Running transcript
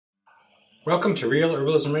Welcome to Real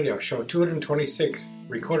Herbalism Radio, show 226,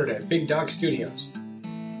 recorded at Big Dog Studios. Hey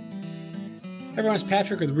everyone, it's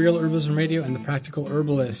Patrick with Real Herbalism Radio and The Practical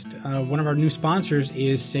Herbalist. One of our new sponsors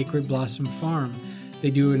is Sacred Blossom Farm. They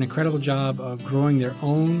do an incredible job of growing their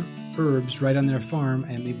own herbs right on their farm,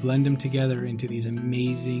 and they blend them together into these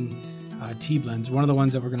amazing tea blends. One of the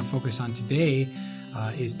ones that we're going to focus on today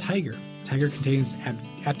is Tiger. Tiger contains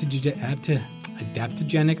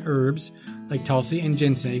adaptogenic herbs like Tulsi and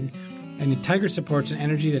ginseng, and the Tiger supports an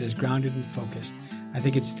energy that is grounded and focused. I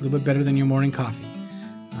think it's a little bit better than your morning coffee.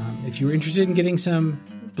 If you're interested in getting some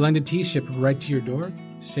blended tea shipped right to your door,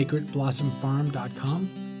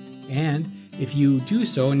 sacredblossomfarm.com. And if you do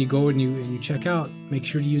so and you go and you check out, make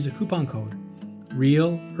sure to use a coupon code,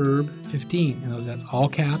 REALHERB15. And that's all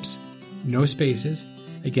caps, no spaces.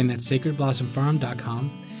 Again, that's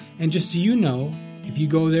sacredblossomfarm.com. And just so you know, if you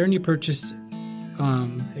go there and you purchase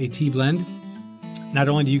a tea blend, not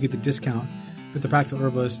only do you get the discount, but the Practical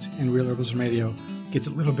Herbalist and Real Herbalism Radio gets a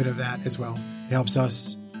little bit of that as well. It helps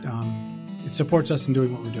us, it supports us in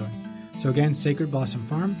doing what we're doing. So again,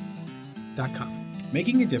 sacredblossomfarm.com.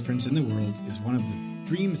 Making a difference in the world is one of the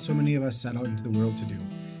dreams so many of us set out into the world to do.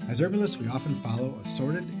 As herbalists, we often follow a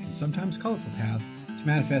sordid and sometimes colorful path to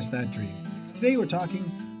manifest that dream. Today we're talking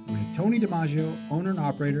with Tony DiMaggio, owner and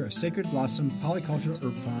operator of Sacred Blossom Polycultural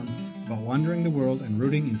Herb Farm, about wandering the world and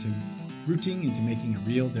rooting into making a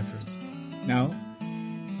real difference. Now,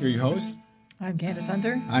 here are your hosts. I'm Candace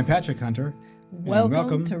Hunter. I'm Patrick Hunter.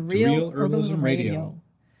 Welcome to Real Herbalism Radio.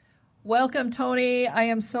 Welcome, Tony. I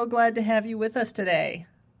am so glad to have you with us today.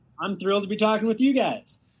 I'm thrilled to be talking with you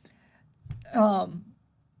guys.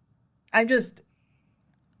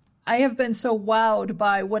 I have been so wowed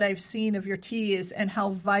by what I've seen of your teas and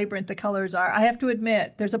how vibrant the colors are. I have to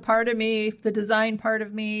admit, there's a part of me, the design part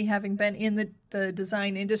of me, having been in the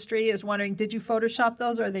design industry, is wondering, did you Photoshop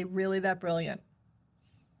those, or are they really that brilliant?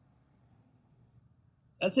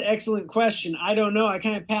 That's an excellent question. I don't know. I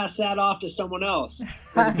kind of pass that off to someone else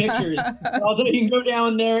for the pictures. Although you can go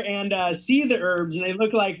down there and see the herbs, and they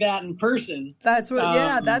look like that in person. That's what.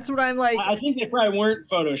 That's what I'm like. I think they probably weren't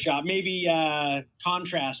Photoshopped, maybe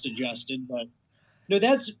contrast adjusted. But no,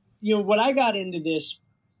 that's what I got into this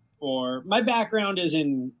for. My background is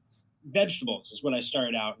in vegetables, is what I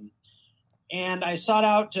started out in, and I sought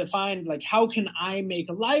out to find how can I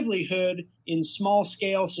make a livelihood in small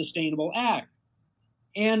scale sustainable ag.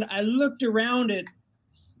 And I looked around at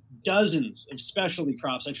dozens of specialty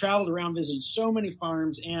crops. I traveled around, visited so many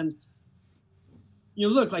farms, and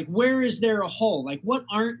look, where is there a hole? What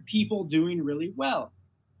aren't people doing really well?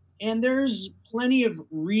 And there's plenty of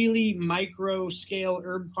really micro scale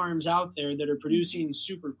herb farms out there that are producing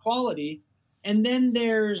super quality. And then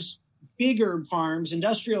there's big herb farms,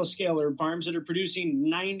 industrial scale herb farms that are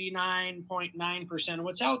producing 99.9% of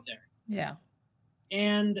what's out there. Yeah.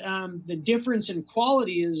 And the difference in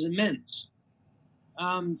quality is immense.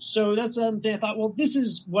 So that's something I thought, well, this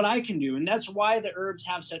is what I can do. And that's why the herbs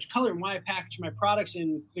have such color and why I package my products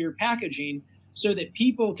in clear packaging so that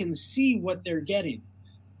people can see what they're getting.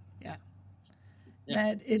 Yeah.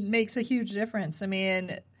 That it makes a huge difference. I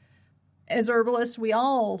mean, as herbalists, we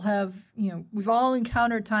all have, we've all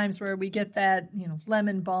encountered times where we get that,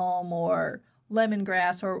 lemon balm or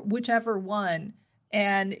lemongrass or whichever one,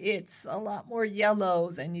 and it's a lot more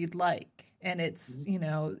yellow than you'd like. And it's,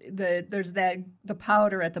 there's the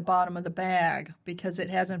powder at the bottom of the bag because it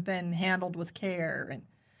hasn't been handled with care. And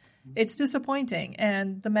it's disappointing.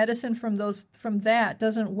 And the medicine from that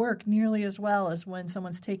doesn't work nearly as well as when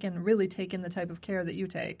someone's really taken the type of care that you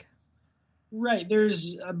take. Right.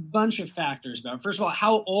 There's a bunch of factors about it. First of all,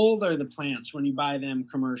 how old are the plants when you buy them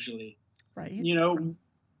commercially? Right.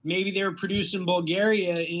 Maybe they were produced in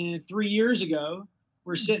Bulgaria 3 years ago.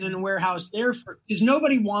 We're sitting in a warehouse there because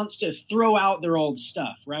nobody wants to throw out their old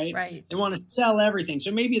stuff, right? Right. They want to sell everything. So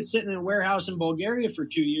maybe it's sitting in a warehouse in Bulgaria for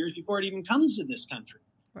 2 years before it even comes to this country.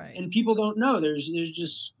 Right. And people don't know. There's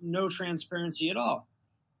just no transparency at all.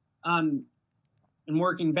 And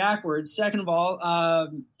working backwards, second of all,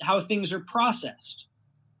 how things are processed.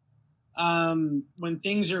 When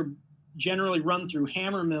things are generally run through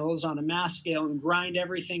hammer mills on a mass scale and grind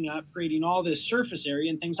everything up, creating all this surface area,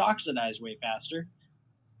 and things oxidize way faster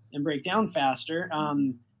and break down faster.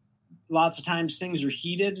 Lots of times things are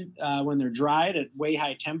heated when they're dried at way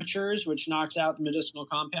high temperatures, which knocks out the medicinal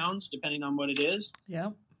compounds, depending on what it is. Yeah.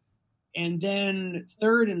 And then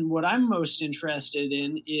third, and what I'm most interested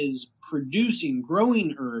in, is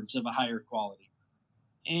growing herbs of a higher quality.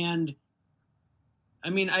 And I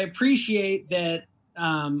mean, I appreciate that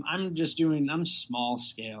I'm small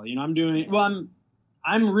scale.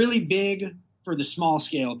 I'm really big for the small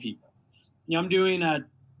scale people. I'm doing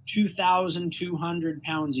 2,200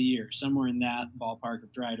 pounds a year, somewhere in that ballpark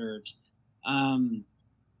of dried herbs,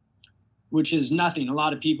 which is nothing. A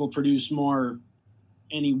lot of people produce more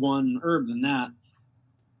any one herb than that.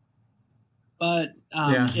 But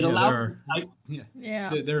it allows...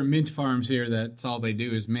 There are mint farms here that's all they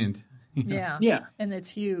do is mint. Yeah. And it's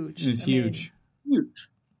huge. And it's huge. Huge.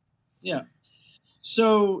 Yeah.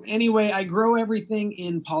 So anyway, I grow everything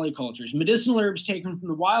in polycultures. Medicinal herbs taken from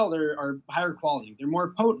the wild are higher quality. They're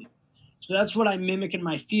more potent. So that's what I mimic in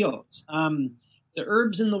my fields. The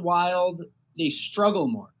herbs in the wild, they struggle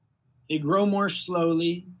more. They grow more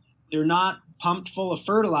slowly. They're not pumped full of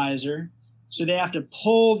fertilizer. So they have to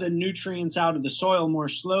pull the nutrients out of the soil more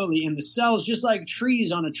slowly. And the cells, just like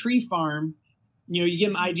trees on a tree farm, you give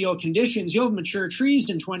them ideal conditions, you'll have mature trees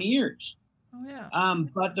in 20 years. Oh, yeah.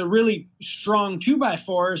 But the really strong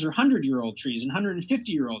 2x4s are 100-year-old trees and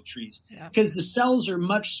 150-year-old trees because the cells are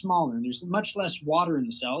much smaller and there's much less water in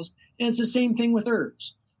the cells. And it's the same thing with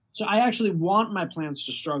herbs. So I actually want my plants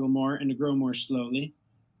to struggle more and to grow more slowly.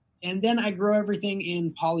 And then I grow everything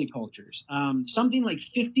in polycultures. Something like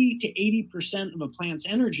 50 to 80% of a plant's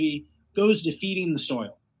energy goes to feeding the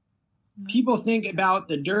soil. People think about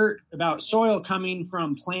the dirt, about soil coming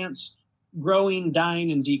from plants growing,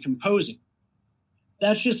 dying, and decomposing.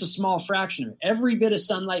 That's just a small fraction of it. Every bit of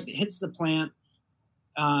sunlight that hits the plant,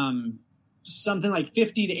 something like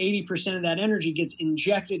 50 to 80% of that energy gets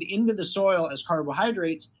injected into the soil as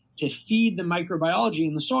carbohydrates to feed the microbiology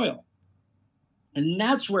in the soil. And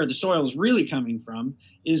that's where the soil is really coming from,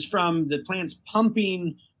 is from the plants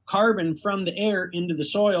pumping carbon from the air into the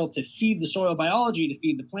soil to feed the soil biology, to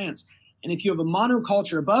feed the plants. And if you have a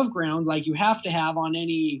monoculture above ground, like you have to have on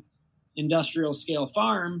any industrial scale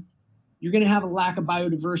farm, you're going to have a lack of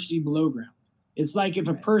biodiversity below ground. It's like if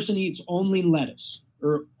a person eats only lettuce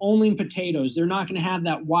or only potatoes, they're not going to have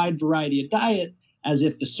that wide variety of diet as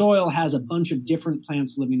if the soil has a bunch of different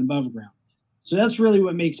plants living above ground. So that's really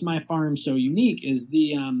what makes my farm so unique, is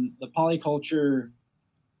the polyculture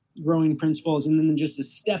growing principles, and then just a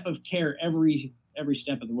step of care every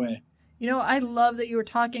step of the way. I love that you were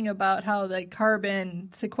talking about how the carbon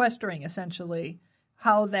sequestering, essentially,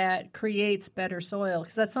 how that creates better soil,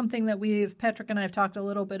 because that's something that Patrick and I have talked a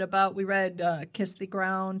little bit about. We read Kiss the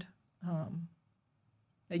Ground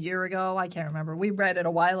a year ago. I can't remember. We read it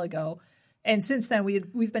a while ago. And since then,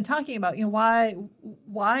 we've been talking about,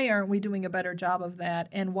 why aren't we doing a better job of that?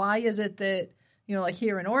 And why is it that, like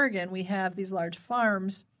here in Oregon, we have these large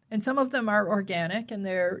farms, and some of them are organic, and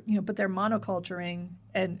they're, but they're monoculturing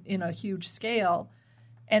and in a huge scale,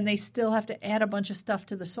 and they still have to add a bunch of stuff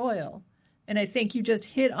to the soil. And I think you just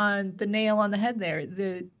hit on the nail on the head there.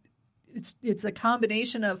 It's a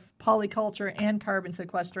combination of polyculture and carbon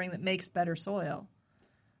sequestering that makes better soil.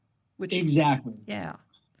 Exactly. Yeah.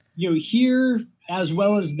 Here, as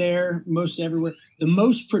well as there, most everywhere, the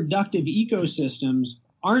most productive ecosystems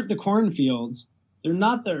aren't the cornfields. They're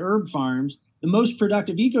not the herb farms. The most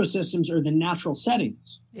productive ecosystems are the natural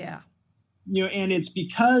settings. Yeah. And it's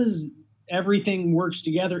because everything works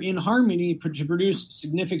together in harmony to produce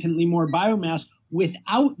significantly more biomass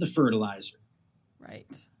without the fertilizer. Right.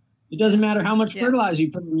 It doesn't matter how much fertilizer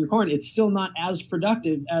you put in your corn. It's still not as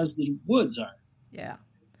productive as the woods are. Yeah.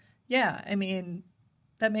 Yeah. I mean,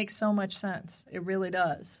 that makes so much sense. It really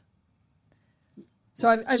does.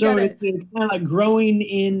 So it's kind of like growing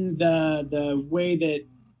in the way that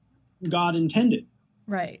God intended.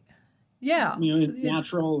 Right. Yeah. In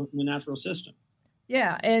the natural system.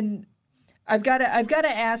 Yeah, and I've got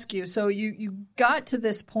to ask you. So you got to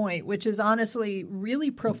this point, which is honestly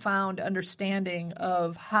really profound understanding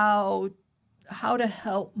of how to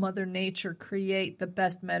help Mother Nature create the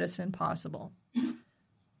best medicine possible.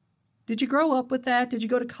 Did you grow up with that? Did you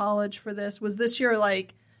go to college for this? Was this your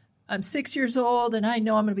I'm 6 years old and I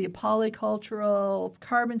know I'm going to be a polycultural,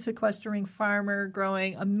 carbon sequestering farmer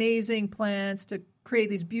growing amazing plants to create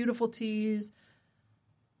these beautiful teas?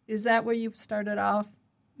 Is that where you started off?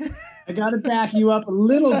 I got to back you up a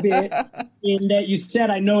little bit in that you said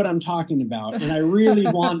I know what I'm talking about, and I really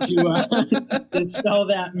want to dispel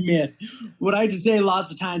that myth. What I just say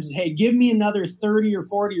lots of times is, hey, give me another 30 or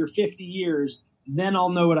 40 or 50 years, then I'll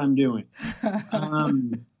know what I'm doing.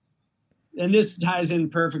 And this ties in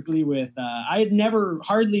perfectly with, I had never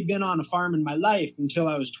hardly been on a farm in my life until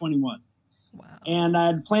I was 21. Wow. And I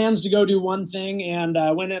had plans to go do one thing, and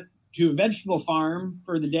went up to a vegetable farm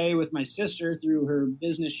for the day with my sister through her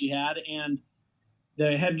business she had. And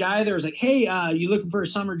the head guy there was like, hey, you looking for a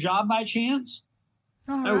summer job by chance?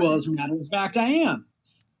 Right. Well, as a matter of fact, I am.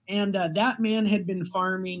 And that man had been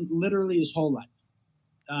farming literally his whole life.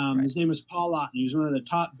 His name was Paul Otten. He was one of the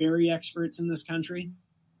top berry experts in this country.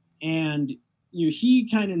 And he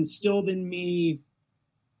kind of instilled in me.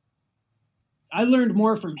 I learned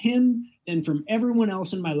more from him than from everyone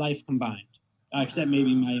else in my life combined, except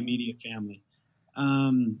maybe my immediate family.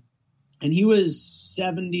 And he was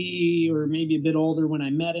 70 or maybe a bit older when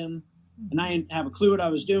I met him, and I didn't have a clue what I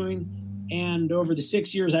was doing. And over the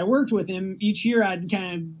 6 years I worked with him, each year I'd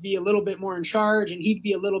kind of be a little bit more in charge, and he'd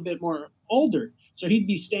be a little bit more older. So he'd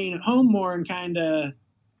be staying at home more and kind of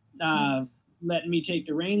letting me take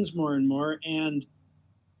the reins more and more. And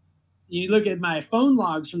you look at my phone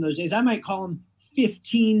logs from those days, I might call him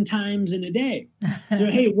 15 times in a day.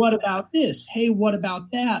 Hey, what about this? Hey, what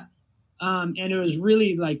about that? And it was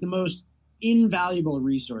really like the most invaluable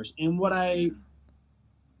resource. And what I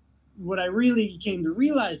really came to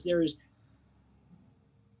realize there is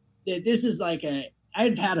that this is like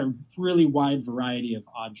I've had a really wide variety of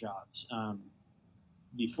odd jobs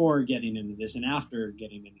before getting into this and after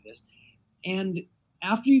getting into this. And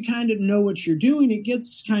after you kind of know what you're doing, it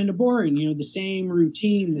gets kind of boring. The same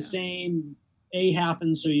routine, the same A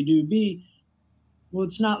happens, so you do B. Well,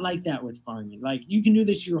 it's not like that with farming. Like, you can do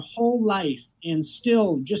this your whole life and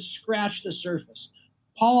still just scratch the surface.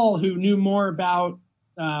 Paul, who knew more about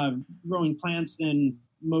growing plants than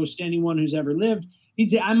most anyone who's ever lived, he'd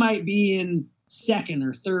say, I might be in second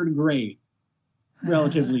or third grade,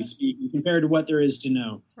 relatively speaking, compared to what there is to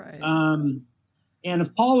know. Right. And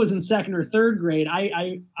if Paul was in second or third grade,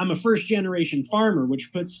 I'm a first-generation farmer,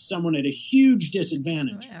 which puts someone at a huge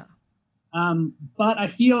disadvantage. Oh, yeah. But I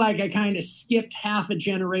feel like I kind of skipped half a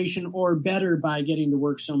generation or better by getting to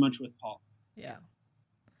work so much with Paul. Yeah.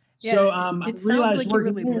 So it sounds like you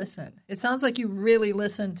really listen. It sounds like you really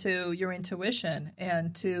listen to your intuition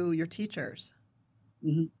and to your teachers.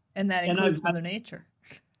 Mm-hmm. And that includes Mother Nature.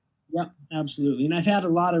 Yep, absolutely. And I've had a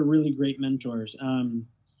lot of really great mentors.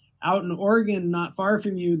 Out in Oregon, not far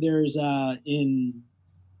from you, there's near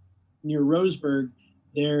Roseburg,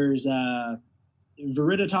 there's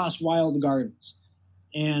Veriditas Wild Gardens.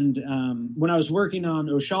 And when I was working on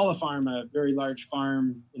Oshala Farm, a very large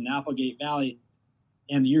farm in the Applegate Valley,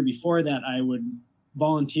 and the year before that, I would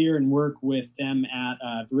volunteer and work with them at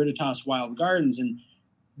Veriditas Wild Gardens. And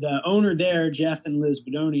the owner there, Jeff and Liz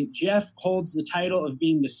Bedoni, Jeff holds the title of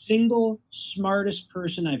being the single smartest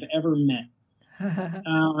person I've ever met.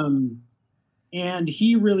 And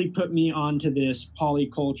he really put me onto this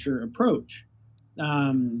polyculture approach.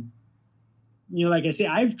 Like I say,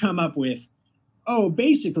 I've come up with,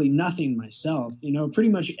 basically nothing myself. Pretty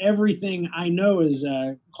much everything I know is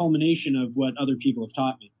a culmination of what other people have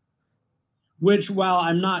taught me. Which, while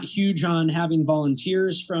I'm not huge on having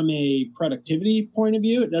volunteers from a productivity point of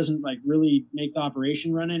view, it doesn't really make the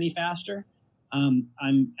operation run any faster.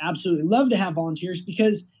 I'm absolutely love to have volunteers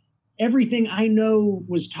because everything I know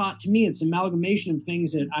was taught to me. It's an amalgamation of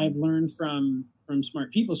things that I've learned from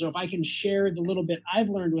smart people. So if I can share the little bit I've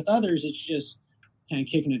learned with others, it's just kind of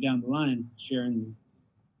kicking it down the line, sharing.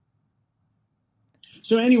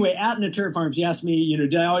 So anyway, at Natura Farms, you asked me,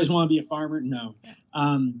 did I always want to be a farmer? No.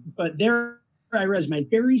 But there I realized my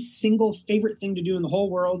very single favorite thing to do in the whole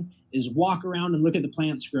world is walk around and look at the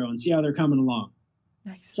plants grow and see how they're coming along.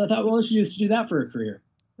 Nice. So I thought, well, let's just do that for a career.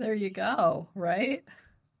 There you go, right?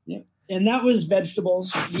 Yeah. And that was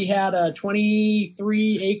vegetables. We had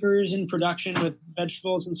 23 acres in production with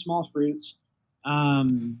vegetables and small fruits.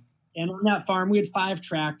 And on that farm, we had 5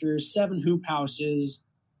 tractors, 7 hoop houses,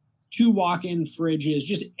 2 walk-in fridges,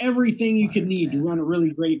 just everything you could need to run a really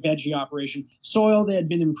great veggie operation. Soil that had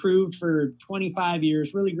been improved for 25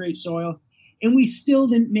 years, really great soil. And we still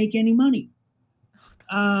didn't make any money.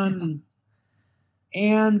 And,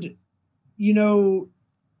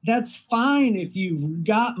 that's fine if you've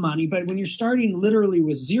got money, but when you're starting literally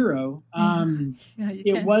with zero, I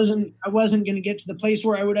wasn't going to get to the place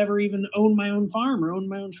where I would ever even own my own farm or own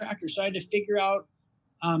my own tractor. So I had to figure out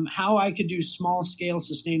how I could do small scale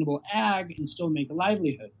sustainable ag and still make a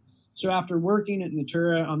livelihood. So after working at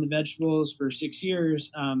Natura on the vegetables for 6 years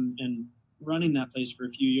and running that place for a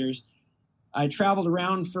few years, I traveled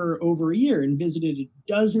around for over a year and visited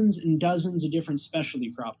dozens and dozens of different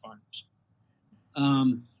specialty crop farms.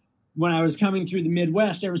 When I was coming through the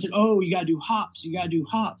Midwest, everyone said, oh, you got to do hops. You got to do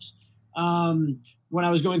hops. When I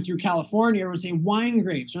was going through California, everyone was saying wine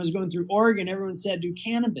grapes. When I was going through Oregon, everyone said do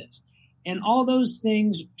cannabis. And all those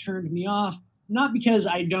things turned me off, not because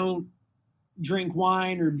I don't drink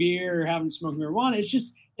wine or beer or haven't smoked marijuana. It's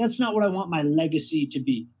just that's not what I want my legacy to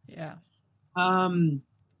be. Yeah.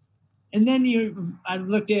 And then I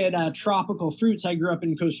looked at tropical fruits. I grew up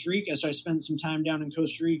in Costa Rica, so I spent some time down in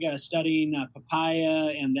Costa Rica studying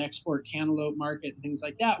papaya and the export cantaloupe market and things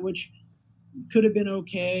like that, which could have been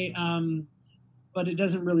okay, but it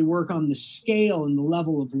doesn't really work on the scale and the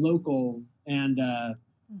level of local and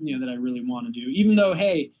that I really want to do. Even though,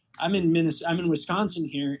 hey, I'm in Wisconsin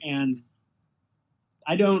here, and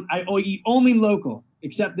I eat only local.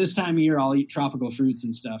 Except this time of year, I'll eat tropical fruits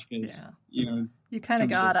and stuff because you kind of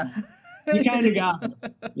gotta. You kind of gotta.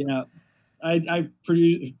 Yeah, I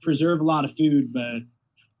preserve a lot of food, but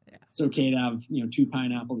it's okay to have 2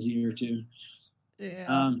 pineapples a year too.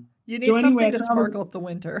 Yeah, you need something to sparkle up the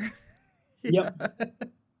winter. Yep.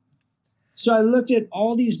 So I looked at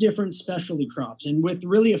all these different specialty crops, and with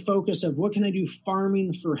really a focus of what can I do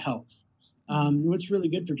farming for health. What's really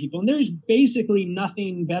good for people, and there's basically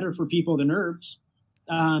nothing better for people than herbs.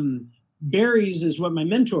 Berries is what my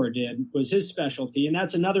mentor did, was his specialty. And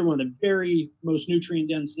that's another one of the very most nutrient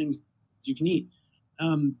dense things you can eat.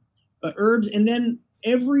 But herbs, and then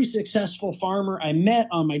every successful farmer I met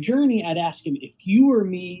on my journey, I'd ask him, if you were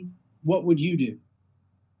me, what would you do?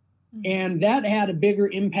 And that had a bigger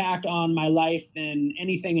impact on my life than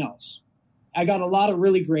anything else. I got a lot of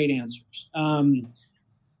really great answers.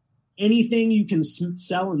 Anything you can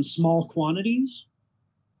sell in small quantities.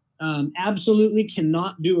 Absolutely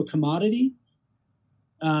cannot do a commodity.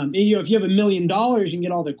 If you have $1 million, you can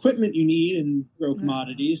get all the equipment you need and grow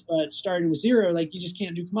commodities, but starting with zero, you just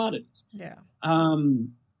can't do commodities. Yeah.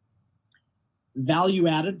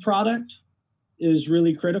 Value-added product is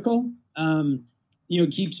really critical.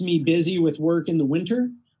 It keeps me busy with work in the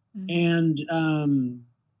winter. And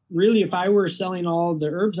really, if I were selling all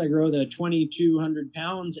the herbs I grow, the 2,200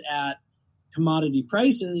 pounds at commodity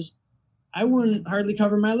prices, I wouldn't hardly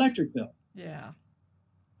cover my electric bill. Yeah.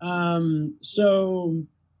 So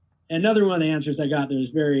another one of the answers I got there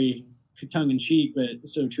is very tongue in cheek, but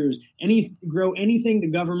so true, is grow anything the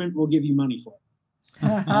government will give you money for. So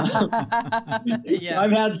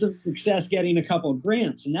I've had some success getting a couple of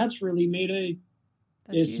grants, and that's really made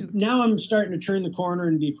now I'm starting to turn the corner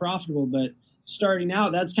and be profitable, but starting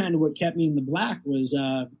out, that's kind of what kept me in the black was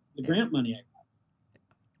the grant money I got.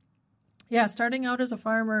 Yeah, starting out as a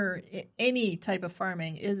farmer, any type of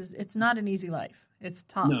farming it's not an easy life. It's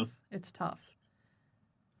tough. No. It's tough.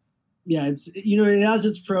 Yeah, it has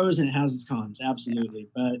its pros and it has its cons, absolutely.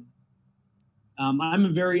 Yeah. But I'm a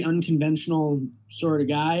very unconventional sort of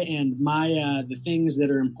guy, and my the things that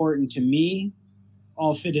are important to me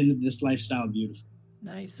all fit into this lifestyle beautifully.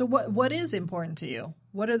 Nice. So what is important to you?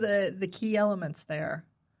 What are the key elements there?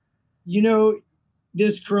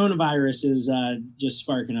 This coronavirus is just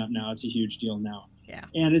sparking up now. It's a huge deal now. Yeah.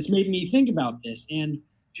 And it's made me think about this. And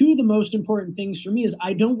two of the most important things for me is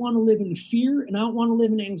I don't want to live in fear and I don't want to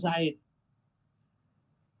live in anxiety.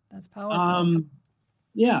 That's powerful.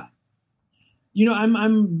 Yeah.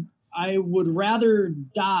 I would rather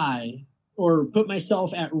die or put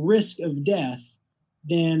myself at risk of death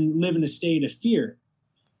than live in a state of fear.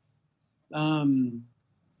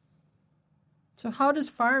 So how does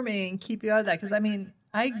farming keep you out of that? Because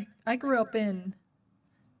I grew up in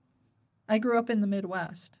the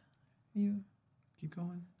Midwest. You keep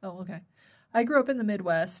going. Oh, okay. I grew up in the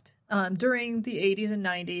Midwest. During the 80s and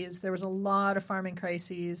 90s, there was a lot of farming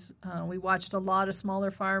crises. We watched a lot of smaller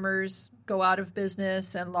farmers go out of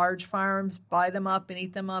business and large farms buy them up and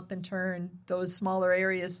eat them up and turn those smaller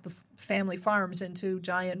areas, the family farms, into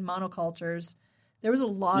giant monocultures. There was a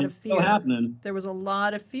lot of fear. Still happening. There was a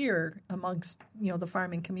lot of fear amongst the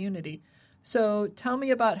farming community. So tell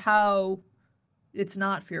me about how it's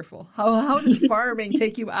not fearful. How does farming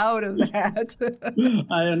take you out of that?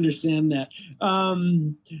 I understand that.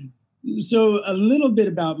 So a little bit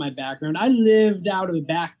about my background. I lived out of a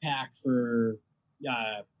backpack for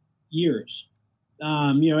years.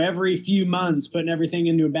 Every few months, putting everything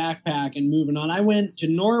into a backpack and moving on. I went to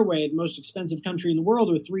Norway, the most expensive country in the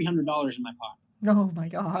world, with $300 in my pocket. Oh my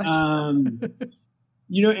gosh.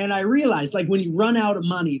 And I realized, when you run out of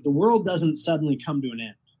money, the world doesn't suddenly come to an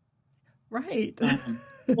end. Right.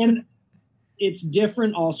 And it's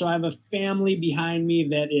different also. I have a family behind me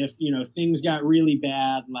that if, things got really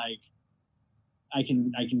bad, I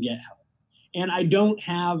can get help. And I don't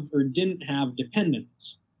have or didn't have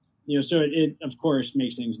dependents. So it of course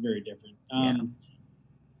makes things very different.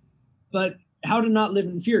 But how to not live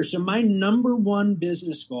in fear. So my number one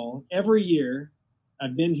business goal every year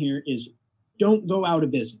I've been here is don't go out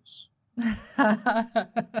of business. And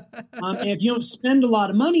if you don't spend a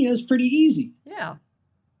lot of money, it's pretty easy. Yeah.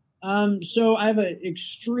 So I have an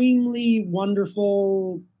extremely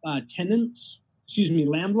wonderful landlords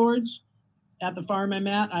at the farm I'm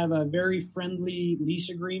at. I have a very friendly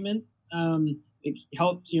lease agreement. It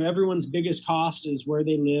helps, everyone's biggest cost is where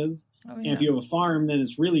they live. Oh, yeah. And if you have a farm, then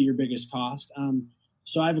it's really your biggest cost.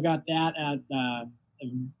 So I've got that at a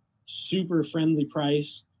super friendly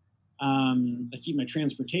price. I keep my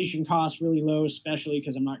transportation costs really low, especially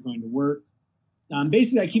because I'm not going to work.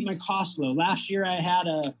 Basically, I keep my costs low. Last year, I had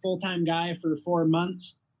a full-time guy for 4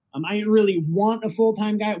 months. I didn't really want a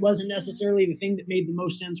full-time guy. It wasn't necessarily the thing that made the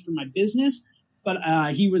most sense for my business, but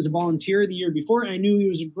he was a volunteer the year before, and I knew he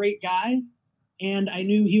was a great guy, and I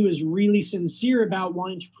knew he was really sincere about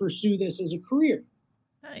wanting to pursue this as a career.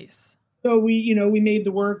 Nice. So we made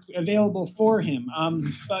the work available for him.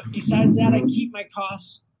 But besides that, I keep my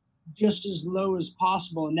costs just as low as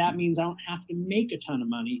possible, and that means I don't have to make a ton of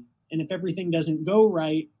money. And if everything doesn't go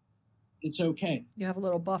right, it's okay. You have a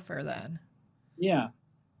little buffer then. Yeah.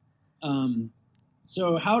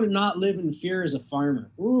 So how to not live in fear as a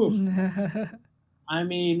farmer? Oof. I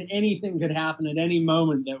mean, anything could happen at any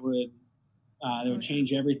moment that would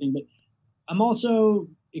change everything. But I'm also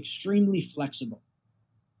extremely flexible.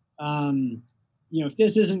 If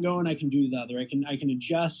this isn't going, I can do the other. I can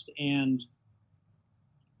adjust, and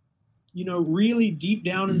really deep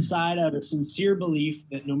down inside, I have a sincere belief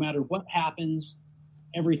that no matter what happens,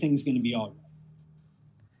 everything's going to be all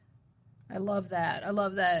right. I love that. I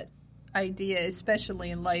love that idea,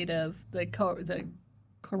 especially in light of the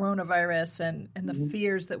coronavirus and the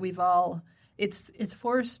fears that we've all. It's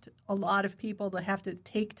forced a lot of people to have to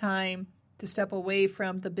take time to step away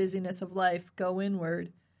from the busyness of life, go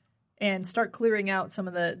inward, and start clearing out some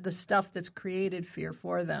of the stuff that's created fear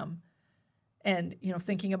for them. And,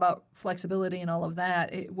 thinking about flexibility and all of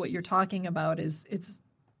that, what you're talking about it's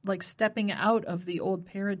like stepping out of the old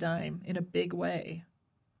paradigm in a big way.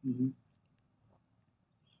 Mm-hmm.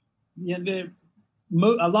 Yeah,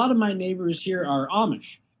 a lot of my neighbors here are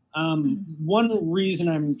Amish. One reason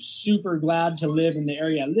I'm super glad to live in the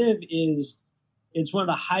area I live is it's one of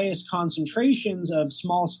the highest concentrations of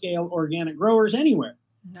small-scale organic growers anywhere.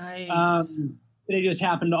 Nice. They just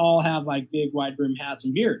happen to all have like big wide brim hats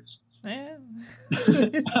and beards. Yeah.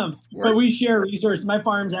 But we share resources. My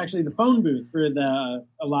farm's actually the phone booth for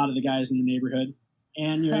a lot of the guys in the neighborhood,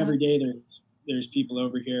 and every day there's people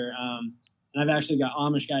over here. And I've actually got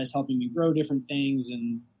Amish guys helping me grow different things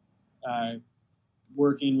and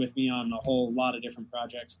working with me on a whole lot of different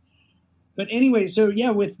projects. But anyway, so yeah,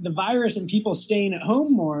 with the virus and people staying at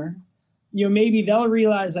home more, maybe they'll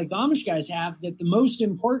realize, like the Amish guys have, that the most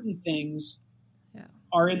important things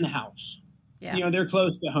are in the house. Yeah. They're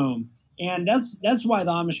close to home. And that's why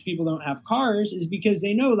the Amish people don't have cars, is because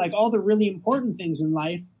they know like all the really important things in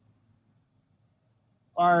life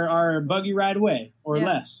are a buggy ride away or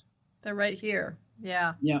less. They're right here.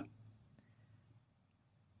 Yeah. Yeah.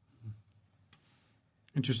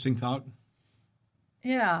 Interesting thought.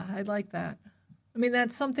 Yeah, I like that. I mean,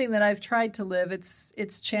 that's something that I've tried to live.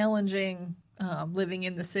 It's challenging living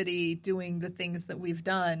in the city, doing the things that we've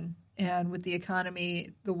done. And with the economy,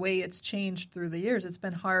 the way it's changed through the years, it's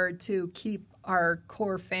been hard to keep our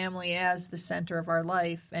core family as the center of our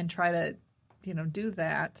life and try to, do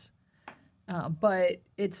that. But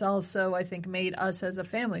it's also, I think, made us as a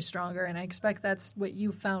family stronger, and I expect that's what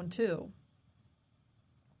you found too.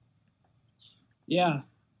 Yeah.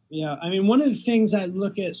 I mean, one of the things I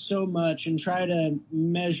look at so much and try to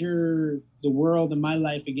measure the world and my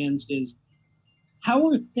life against is how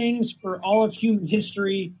were things for all of human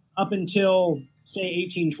history up until, say,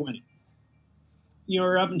 1820,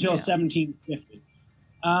 or up until 1750.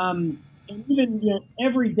 And even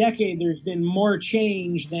every decade, there's been more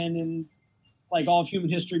change than in like all of human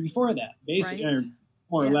history before that, basically, or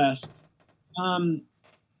more or less.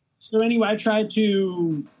 So anyway, I try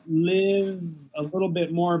to live a little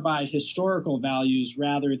bit more by historical values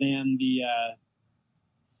rather than the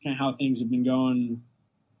kind of how things have been going,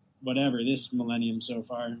 this millennium so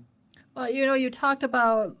far. Well, you talked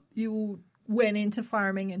about you went into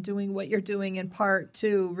farming and doing what you're doing in part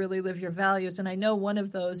to really live your values. And I know one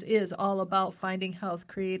of those is all about finding health,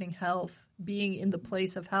 creating health, being in the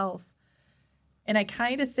place of health. And I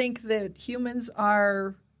kind of think that humans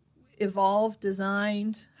are evolved,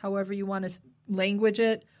 designed, however you want to language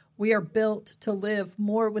it. We are built to live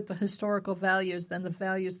more with the historical values than the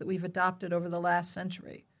values that we've adopted over the last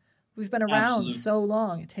century. We've been around so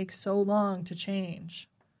long. It takes so long to change.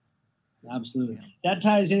 Absolutely. That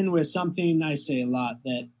ties in with something I say a lot,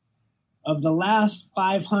 that of the last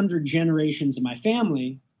 500 generations of my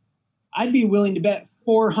family, I'd be willing to bet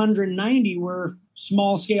 490 were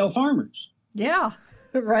small-scale farmers. Yeah,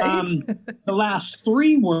 right. The last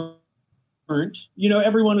 3 weren't.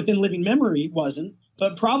 Everyone within living memory wasn't,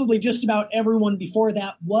 but probably just about everyone before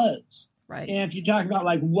that was. Right. And if you talk about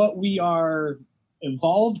like what we are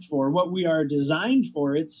evolved for, what we are designed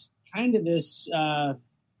for, it's kind of this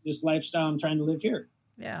lifestyle I'm trying to live here.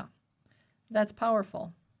 Yeah, that's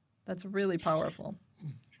powerful. That's really powerful.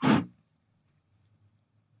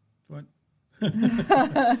 What?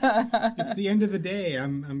 It's the end of the day.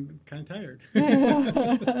 I'm kind of tired.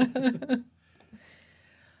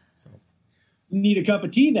 You need a cup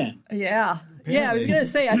of tea then. Yeah. Yeah, I was going to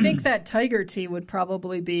say, I think that tiger tea would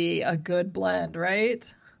probably be a good blend, right?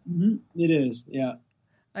 Mm-hmm. It is, yeah.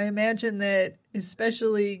 I imagine that,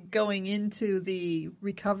 especially going into the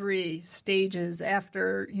recovery stages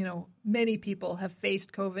after, many people have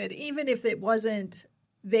faced COVID, even if it wasn't,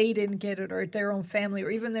 they didn't get it or their own family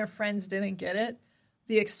or even their friends didn't get it,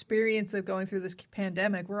 the experience of going through this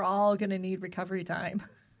pandemic, we're all going to need recovery time.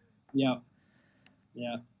 Yeah.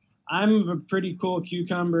 Yeah. I'm a pretty cool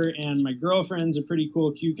cucumber, and my girlfriend's a pretty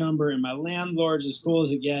cool cucumber, and my landlord's as cool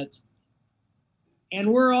as it gets.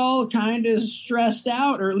 And we're all kind of stressed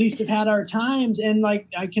out, or at least have had our times. And I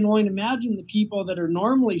can only imagine the people that are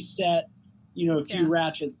normally set, a few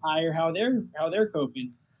ratchets higher, how they're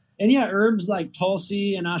coping. And yeah, herbs like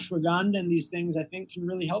tulsi and ashwagandha and these things, I think, can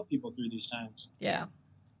really help people through these times. Yeah.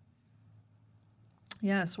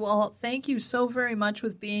 Yes. Well, thank you so very much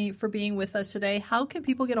for being with us today. How can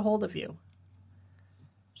people get a hold of you?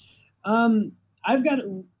 I've got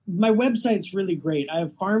my website's really great. I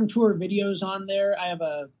have farm tour videos on there. I have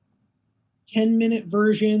a 10-minute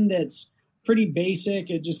version that's pretty basic.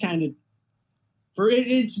 It just kind of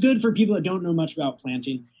it's good for people that don't know much about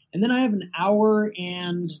planting. And then I have an hour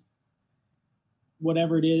and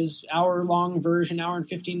whatever it is, hour-long version, hour and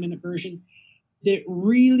 15-minute version that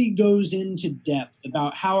really goes into depth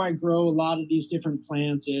about how I grow a lot of these different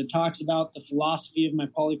plants. It talks about the philosophy of my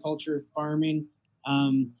polyculture farming.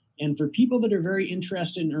 And for people that are very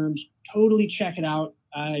interested in herbs, totally check it out.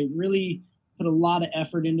 I really put a lot of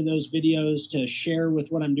effort into those videos to share with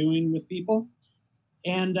what I'm doing with people.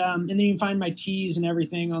 And then you can find my teas and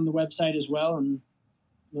everything on the website as well and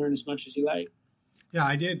learn as much as you like. Yeah,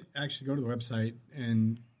 I did actually go to the website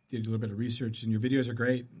and did a little bit of research, and your videos are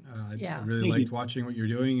great. I really liked watching what you're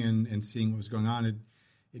doing and seeing what was going on.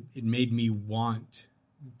 It made me want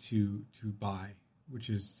to buy, which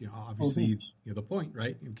is obviously the point,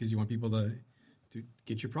 right? Because you want people to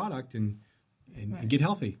get your product and get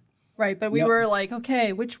healthy. Right, but we were like,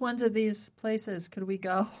 okay, which ones of these places could we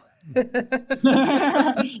go?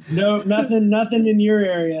 No, nothing in your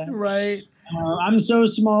area. Right. I'm so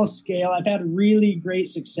small scale. I've had really great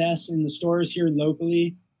success in the stores here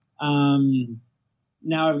locally.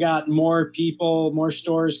 Now I've got more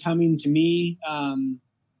stores coming to me.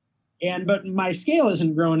 But my scale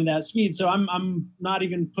isn't growing at that speed. So I'm not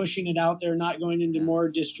even pushing it out there, not going into more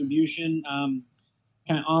distribution.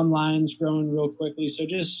 Kind of online's growing real quickly. So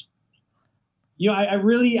just,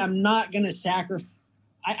 I'm not going to sacrifice.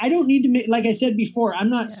 I don't need to make, like I said before, I'm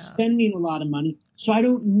not spending a lot of money. So I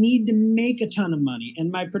don't need to make a ton of money.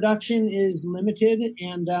 And my production is limited.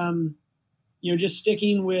 And, just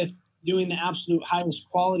sticking with doing the absolute highest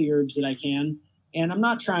quality herbs that I can. And I'm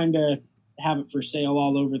not trying to have it for sale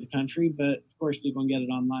all over the country, but of course people can get it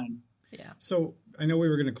online. Yeah. So I know we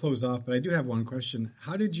were going to close off, but I do have one question.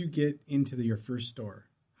 How did you get into your first store?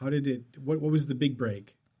 What was the big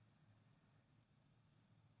break?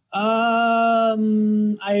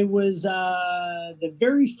 I was, the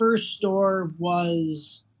very first store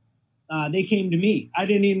was, they came to me. I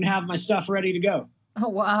didn't even have my stuff ready to go. Oh,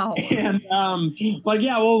 wow. And,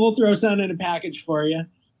 we'll throw something in a package for you.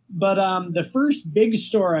 But, the first big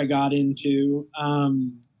store I got into,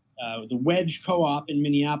 the Wedge Co-op in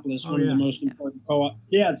Minneapolis, one of the most important co-op.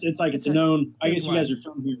 Yeah, it's a known, I guess you guys are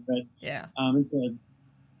from here, but it's a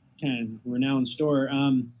kind of renowned store.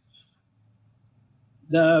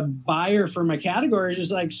 The buyer for my category is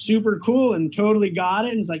just like super cool and totally got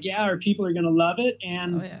it. And it's like, our people are going to love it.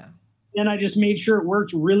 And then I just made sure it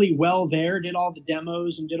worked really well there, did all the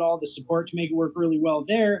demos and did all the support to make it work really well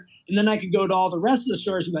there. And then I could go to all the rest of the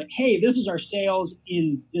stores and be like, hey, this is our sales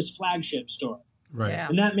in this flagship store. Right. Yeah.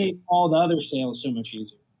 And that made all the other sales so much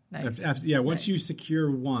easier. Nice. Yeah. Once you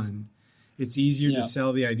secure one, it's easier to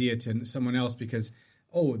sell the idea to someone else because,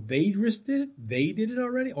 they risked it. They did it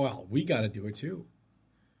already. Oh, well, we got to do it too.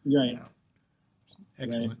 Right.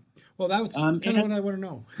 Excellent. Right. Well, that was kind of what I want to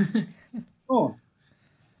know. Cool.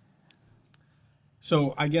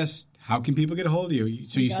 So I guess, how can people get a hold of you?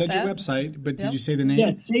 So you said your website, but did you say the name?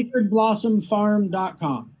 Yes,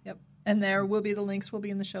 sacredblossomfarm.com. Yep. And there will be the links will be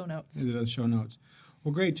in the show notes. Into the show notes.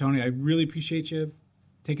 Well, great, Tony. I really appreciate you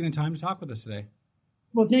taking the time to talk with us today.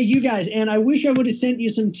 Well, thank you guys. And I wish I would have sent you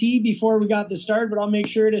some tea before we got this started, but I'll make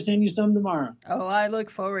sure to send you some tomorrow. Oh, I look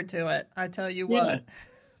forward to it. I tell you what.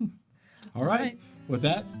 All right. With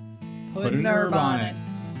that, put an herb on it.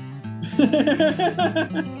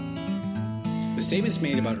 The statements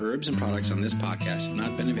made about herbs and products on this podcast have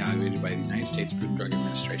not been evaluated by the United States Food and Drug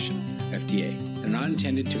Administration, FDA, and are not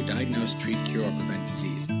intended to diagnose, treat, cure, or prevent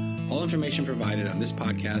disease. All information provided on this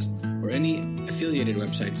podcast or any affiliated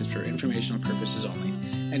websites is for informational purposes only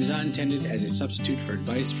and is not intended as a substitute for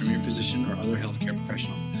advice from your physician or other healthcare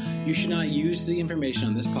professional. You should not use the information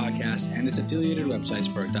on this podcast and its affiliated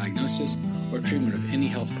websites for a diagnosis or treatment of any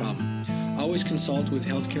health problem. Always consult with a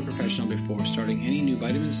healthcare professional before starting any new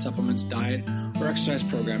vitamins, supplements, diet, or exercise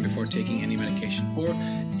program before taking any medication, or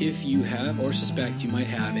if you have or suspect you might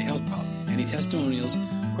have a health problem. Any testimonials,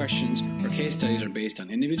 questions, or case studies are based on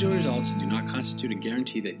individual results and do not constitute a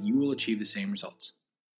guarantee that you will achieve the same results.